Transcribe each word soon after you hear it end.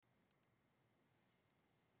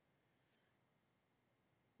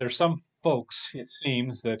There's some folks, it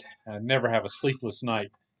seems, that never have a sleepless night.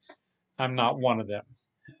 I'm not one of them,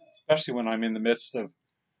 especially when I'm in the midst of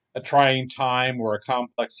a trying time or a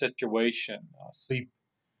complex situation. Sleep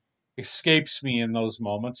escapes me in those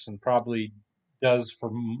moments and probably does for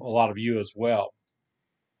a lot of you as well.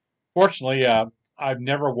 Fortunately, I've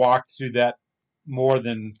never walked through that more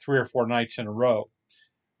than 3 or 4 nights in a row.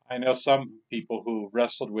 I know some people who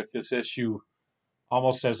wrestled with this issue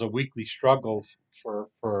almost as a weekly struggle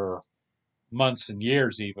for months and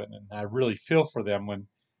years even, and I really feel for them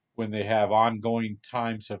when they have ongoing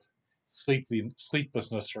times of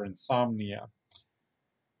sleeplessness or insomnia.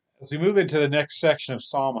 As we move into the next section of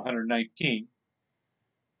Psalm 119,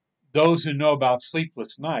 those who know about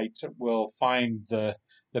sleepless nights will find that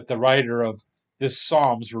the writer of this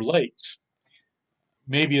Psalms relates.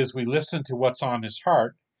 Maybe as we listen to what's on his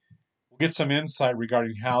heart, we'll get some insight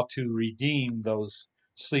regarding how to redeem those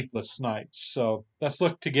sleepless nights. So let's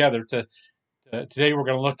look together today we're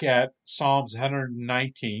going to look at Psalms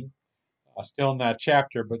 119, still in that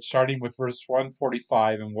chapter, but starting with verse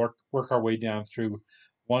 145 and work our way down through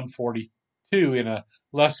 142 in a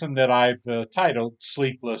lesson that I've titled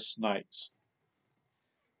Sleepless Nights.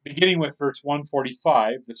 Beginning with verse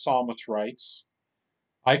 145, the psalmist writes,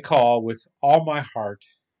 I call with all my heart.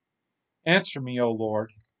 Answer me, O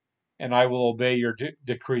Lord, and I will obey your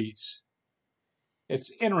decrees.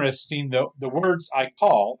 It's interesting, the words I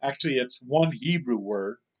call, actually it's one Hebrew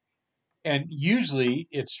word, and usually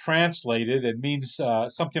it's translated and means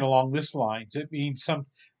something along this lines. It means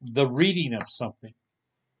the reading of something.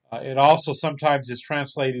 It also sometimes is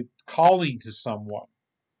translated calling to someone.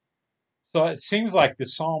 So it seems like the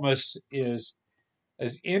psalmist is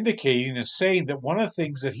indicating, is saying that one of the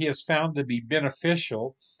things that he has found to be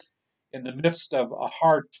beneficial in the midst of a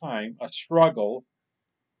hard time, a struggle,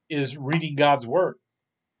 is reading God's word,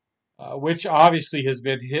 which obviously has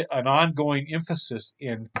been an ongoing emphasis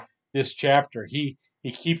in this chapter. He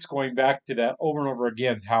keeps going back to that over and over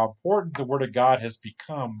again, how important the Word of God has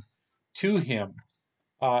become to him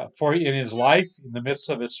for in his life, in the midst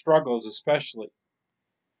of his struggles especially.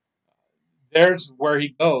 There's where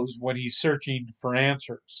he goes when he's searching for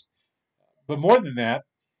answers. But more than that,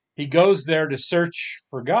 he goes there to search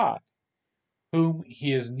for God, whom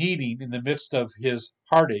he is needing in the midst of his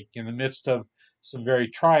heartache, in the midst of some very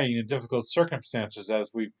trying and difficult circumstances,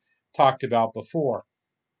 as we've talked about before.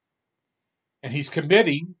 And he's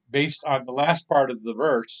committing, based on the last part of the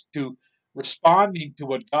verse, to responding to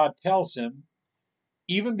what God tells him,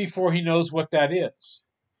 even before he knows what that is,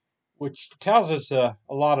 which tells us a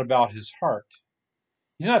lot about his heart.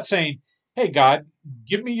 He's not saying, hey, God,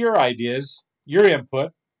 give me your ideas, your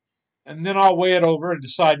input, and then I'll weigh it over and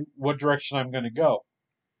decide what direction I'm going to go.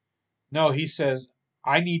 No, he says,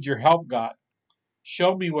 I need your help, God.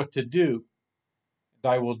 Show me what to do,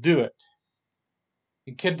 and I will do it.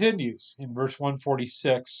 It continues in verse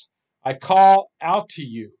 146, I call out to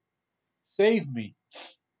you, save me,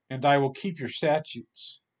 and I will keep your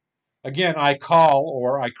statutes. Again, I call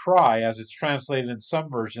or I cry, as it's translated in some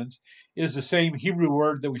versions, is the same Hebrew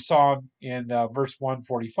word that we saw in verse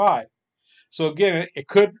 145. So again, it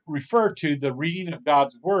could refer to the reading of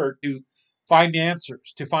God's word to find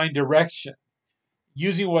answers, to find direction,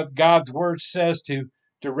 using what God's word says to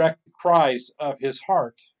direct the cries of his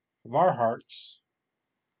heart, of our hearts.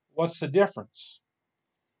 What's the difference?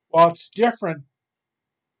 Well, it's different.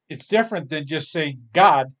 It's different than just saying,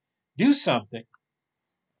 God, do something.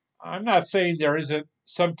 I'm not saying there isn't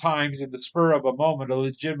sometimes in the spur of a moment a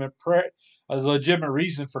legitimate prayer, a legitimate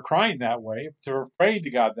reason for crying that way, for praying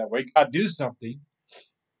to God that way. God, do something.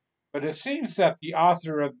 But it seems that the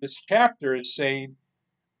author of this chapter is saying,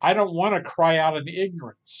 I don't want to cry out in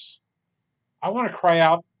ignorance. I want to cry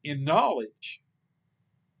out in knowledge.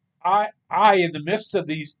 In the midst of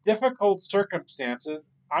these difficult circumstances,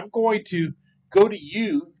 I'm going to go to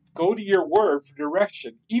you, go to your word for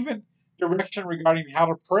direction, even direction regarding how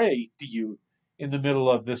to pray to you in the middle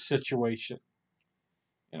of this situation.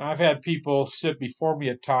 And I've had people sit before me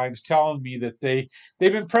at times telling me that they've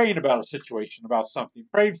been praying about a situation, about something,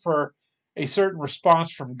 praying for a certain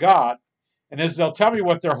response from God. And as they'll tell me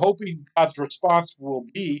what they're hoping God's response will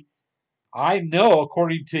be, I know,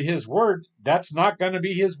 according to his word, that's not going to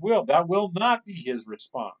be his will. That will not be his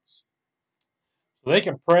response. So they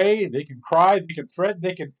can pray, they can cry, they can threaten,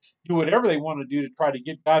 they can do whatever they want to do to try to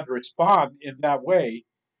get God to respond in that way,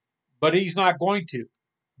 but he's not going to,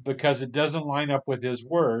 because it doesn't line up with his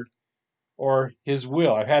word or his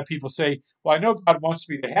will. I've had people say, well, I know God wants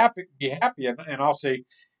me to be happy, and I'll say,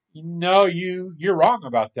 no, you're wrong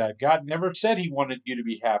about that. God never said he wanted you to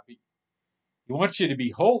be happy. He wants you to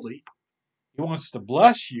be holy. He wants to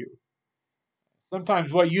bless you.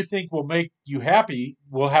 Sometimes what you think will make you happy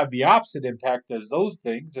will have the opposite impact as those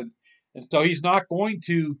things, and so he's not going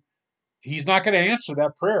to answer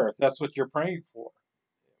that prayer if that's what you're praying for.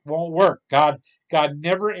 It won't work. God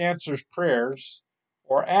never answers prayers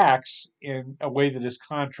or acts in a way that is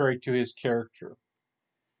contrary to his character.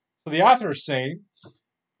 So the author is saying,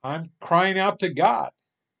 I'm crying out to God,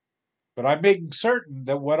 but I'm making certain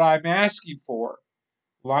that what I'm asking for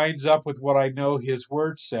lines up with what I know his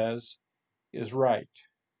word says is right.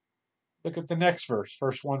 Look at the next verse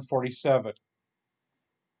 147.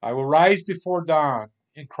 I will rise before dawn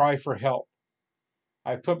and cry for help.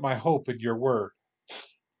 I put my hope in your word.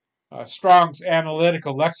 Strong's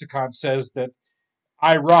analytical lexicon says that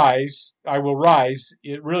I will rise.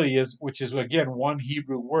 It really is, which is again one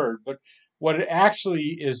Hebrew word, but what it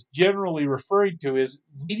actually is generally referring to is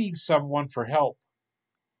needing someone for help.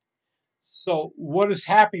 So what is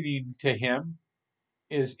happening to him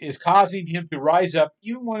is causing him to rise up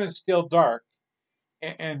even when it's still dark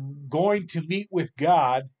and going to meet with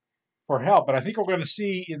God for help. But I think we're going to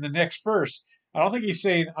see in the next verse, I don't think he's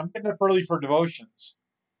saying, I'm getting up early for devotions.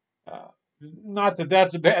 Uh, Not that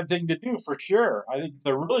that's a bad thing to do, for sure. I think it's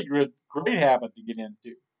a really great habit to get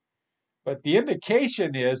into. But the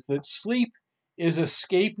indication is that sleep is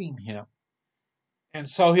escaping him. And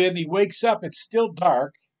so when he wakes up, it's still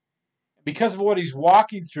dark. Because of what he's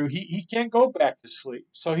walking through, he can't go back to sleep.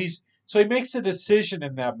 So he makes a decision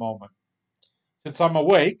in that moment. Since I'm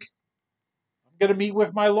awake, I'm going to meet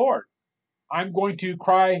with my Lord. I'm going to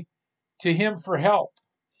cry to him for help.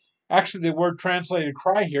 Actually, the word translated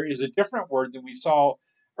cry here is a different word than we saw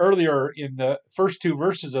earlier in the first two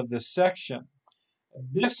verses of this section.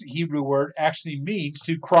 This Hebrew word actually means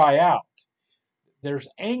to cry out. There's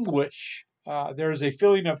anguish. There's a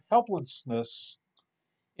feeling of helplessness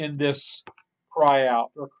in this cry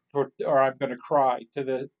out, or I'm going to cry to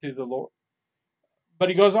the Lord. But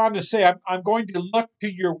he goes on to say, I'm going to look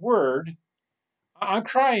to your word. I'm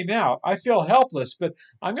crying out. I feel helpless, but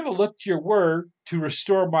I'm going to look to your word to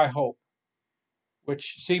restore my hope,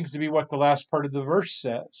 which seems to be what the last part of the verse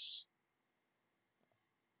says.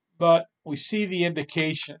 But we see the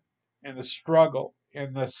indication and the struggle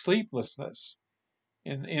and the sleeplessness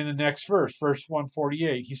in the next verse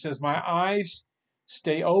 148. He says, my eyes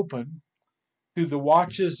stay open through the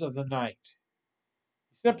watches of the night.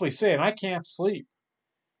 Simply saying, I can't sleep.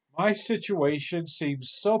 My situation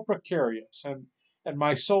seems so precarious, and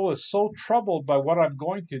my soul is so troubled by what I'm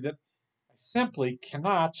going through that I simply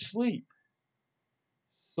cannot sleep.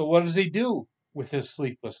 So what does he do with his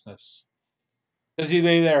sleeplessness? Does he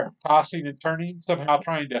lay there tossing and turning, somehow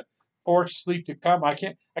trying to force sleep to come? I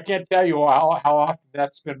can't tell you how often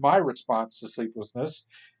that's been my response to sleeplessness.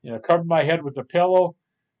 Cover my head with a pillow,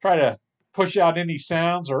 try to push out any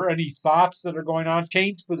sounds or any thoughts that are going on,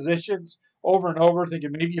 change positions over and over,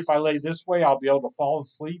 thinking maybe if I lay this way, I'll be able to fall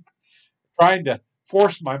asleep. Trying to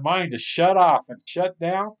force my mind to shut off and shut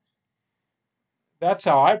down. That's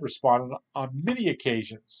how I've responded on many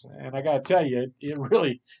occasions. And I got to tell you, it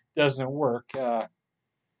really doesn't work.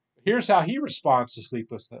 Here's how he responds to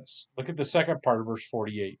sleeplessness. Look at the second part of verse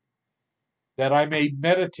 48. That I may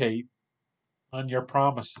meditate on your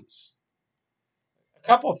promises. A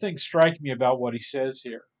couple of things strike me about what he says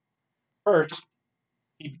here. First,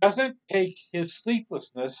 he doesn't take his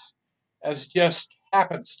sleeplessness as just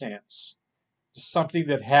happenstance, just something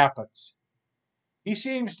that happens. He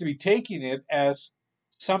seems to be taking it as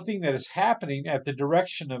something that is happening at the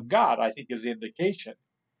direction of God, I think is the indication.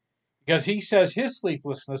 Because he says his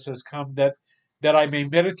sleeplessness has come that I may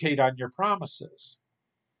meditate on your promises.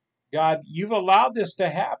 God, you've allowed this to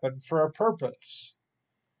happen for a purpose.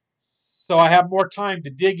 So I have more time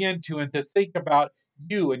to dig into and to think about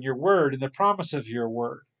you and your word and the promise of your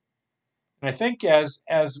word. And I think as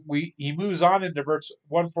he moves on into verse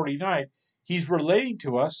 149, he's relating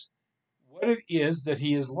to us what it is that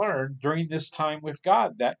he has learned during this time with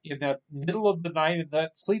God, that in that middle of the night and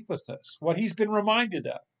that sleeplessness, what he's been reminded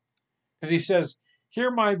of. Because he says,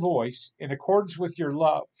 hear my voice in accordance with your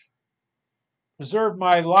love. Preserve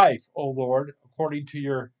my life, O Lord, according to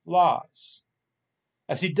your laws.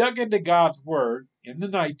 As he dug into God's word in the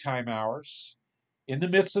nighttime hours, in the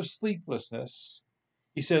midst of sleeplessness,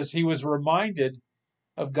 he says he was reminded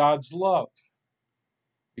of God's love.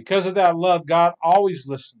 Because of that love, God always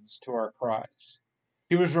listens to our cries.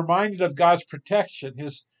 He was reminded of God's protection,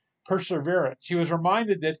 his perseverance. He was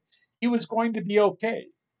reminded that he was going to be okay,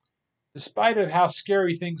 despite of how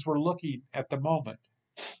scary things were looking at the moment.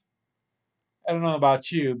 I don't know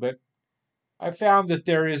about you, but I found that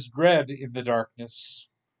there is dread in the darkness.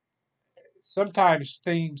 Sometimes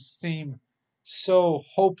things seem so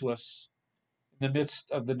hopeless in the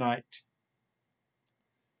midst of the night.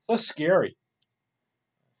 so scary,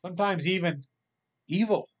 sometimes even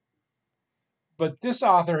evil. But this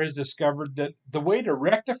author has discovered that the way to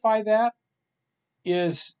rectify that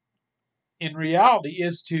is, in reality,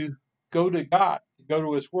 is to go to God, to go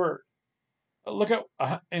to His Word. Look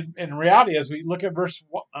at in reality, as we look at verse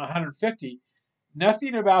 150,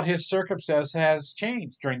 nothing about his circumstance has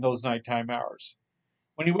changed during those nighttime hours.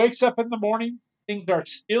 When he wakes up in the morning, things are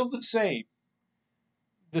still the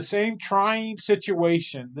same trying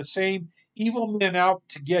situation, the same evil men out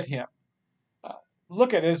to get him. Uh,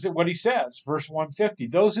 Look at it, what he says, verse 150.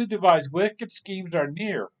 Those who devise wicked schemes are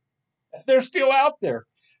near. They're still out there.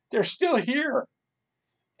 They're still here.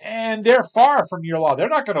 And they're far from your law. They're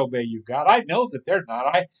not going to obey you, God. I know that they're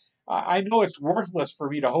not. I know it's worthless for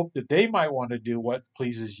me to hope that they might want to do what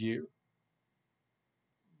pleases you.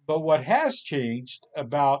 But what has changed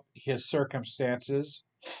about his circumstances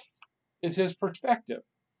is his perspective.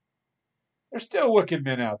 There's still wicked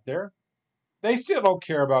men out there. They still don't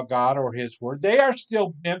care about God or His Word. They are still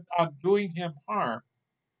bent on doing him harm.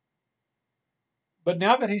 But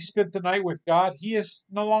now that he spent the night with God, he is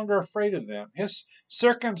no longer afraid of them. His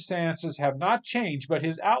circumstances have not changed, but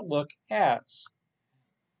his outlook has.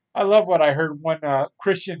 I love what I heard one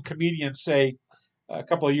Christian comedian say a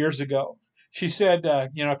couple of years ago. She said,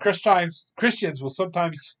 Christians will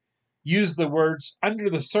sometimes use the words under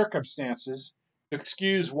the circumstances to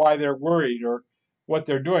excuse why they're worried or what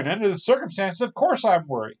they're doing. Under the circumstances, of course I'm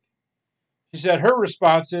worried. She said her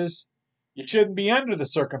response is, you shouldn't be under the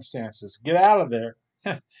circumstances. Get out of there.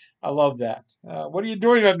 I love that. What are you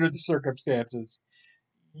doing under the circumstances?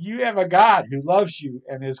 You have a God who loves you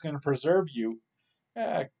and is going to preserve you.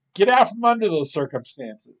 Uh, get out from under those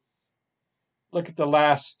circumstances. Look at the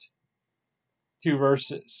last two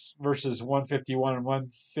verses, verses 151 and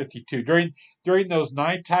 152. During those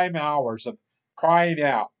nighttime hours of crying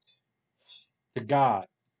out to God,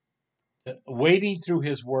 wading through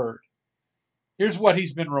His Word, here's what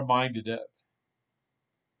he's been reminded of.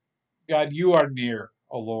 God, you are near,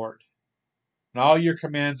 O Lord, and all your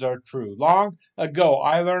commands are true. Long ago,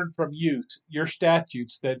 I learned from you your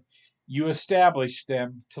statutes, that you established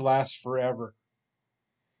them to last forever.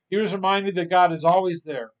 He was reminded that God is always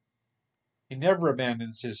there. He never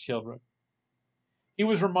abandons his children. He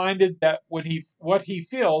was reminded that what he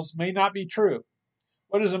feels may not be true.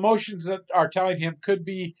 What his emotions that are telling him could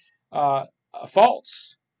be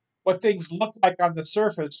false. What things look like on the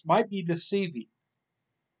surface might be deceiving.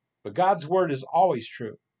 But God's word is always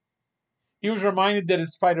true. He was reminded that in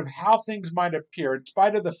spite of how things might appear, in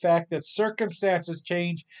spite of the fact that circumstances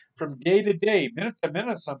change from day to day, minute to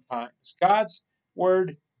minute sometimes, God's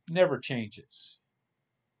word never changes.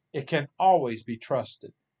 It can always be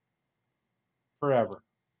trusted forever.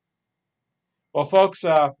 Well, folks,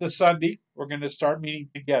 this Sunday we're going to start meeting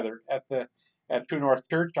together at True North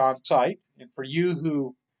Church on site. And for you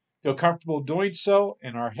who feel comfortable doing so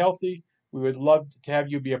and are healthy, we would love to have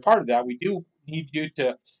you be a part of that. We do need you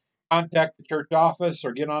to contact the church office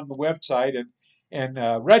or get on the website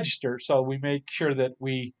and register, so we make sure that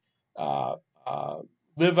we uh, uh,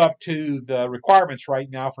 live up to the requirements right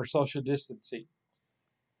now for social distancing.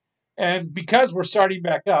 And because we're starting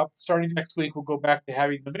back up, starting next week, we'll go back to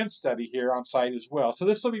having the men's study here on site as well. So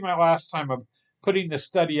this will be my last time of putting the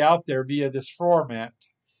study out there via this format.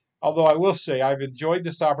 Although I will say I've enjoyed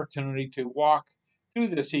this opportunity to walk through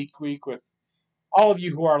this each week with all of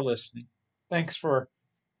you who are listening. Thanks for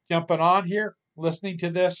jumping on here, listening to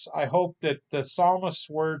this. I hope that the psalmist's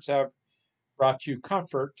words have brought you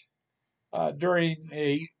comfort during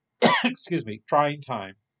a trying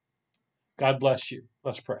time. God bless you.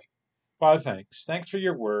 Let's pray. Father, thanks. Thanks for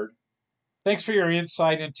your word. Thanks for your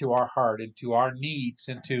insight into our heart, into our needs,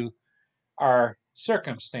 into our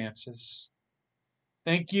circumstances.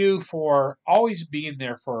 Thank you for always being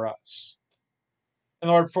there for us.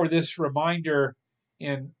 And Lord, for this reminder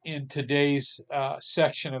in today's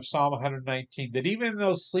section of Psalm 119, that even in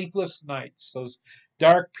those sleepless nights, those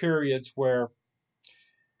dark periods where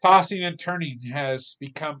tossing and turning has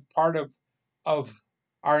become part of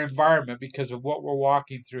our environment because of what we're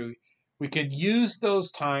walking through, we can use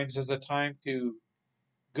those times as a time to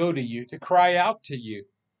go to you, to cry out to you,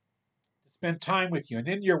 to spend time with you and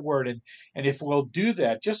in your word. And if we'll do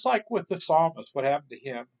that, just like with the psalmist, what happened to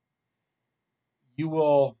him, you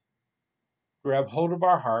will grab hold of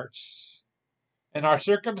our hearts. And our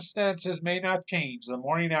circumstances may not change. The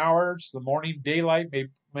morning hours, the morning daylight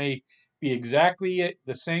may be exactly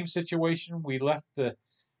the same situation we left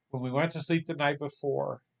when we went to sleep the night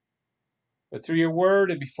before. But through your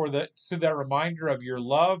word and through that reminder of your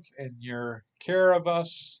love and your care of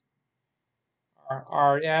us,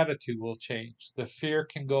 our attitude will change. The fear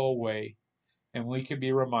can go away. and we can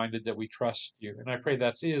be reminded that we trust you. And I pray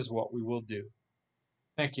that is what we will do.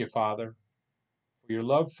 Thank you, Father, for your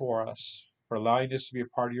love for us, for allowing us to be a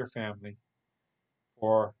part of your family,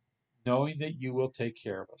 for knowing that you will take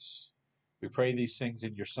care of us. We pray these things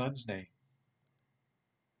in your Son's name.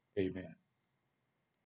 Amen.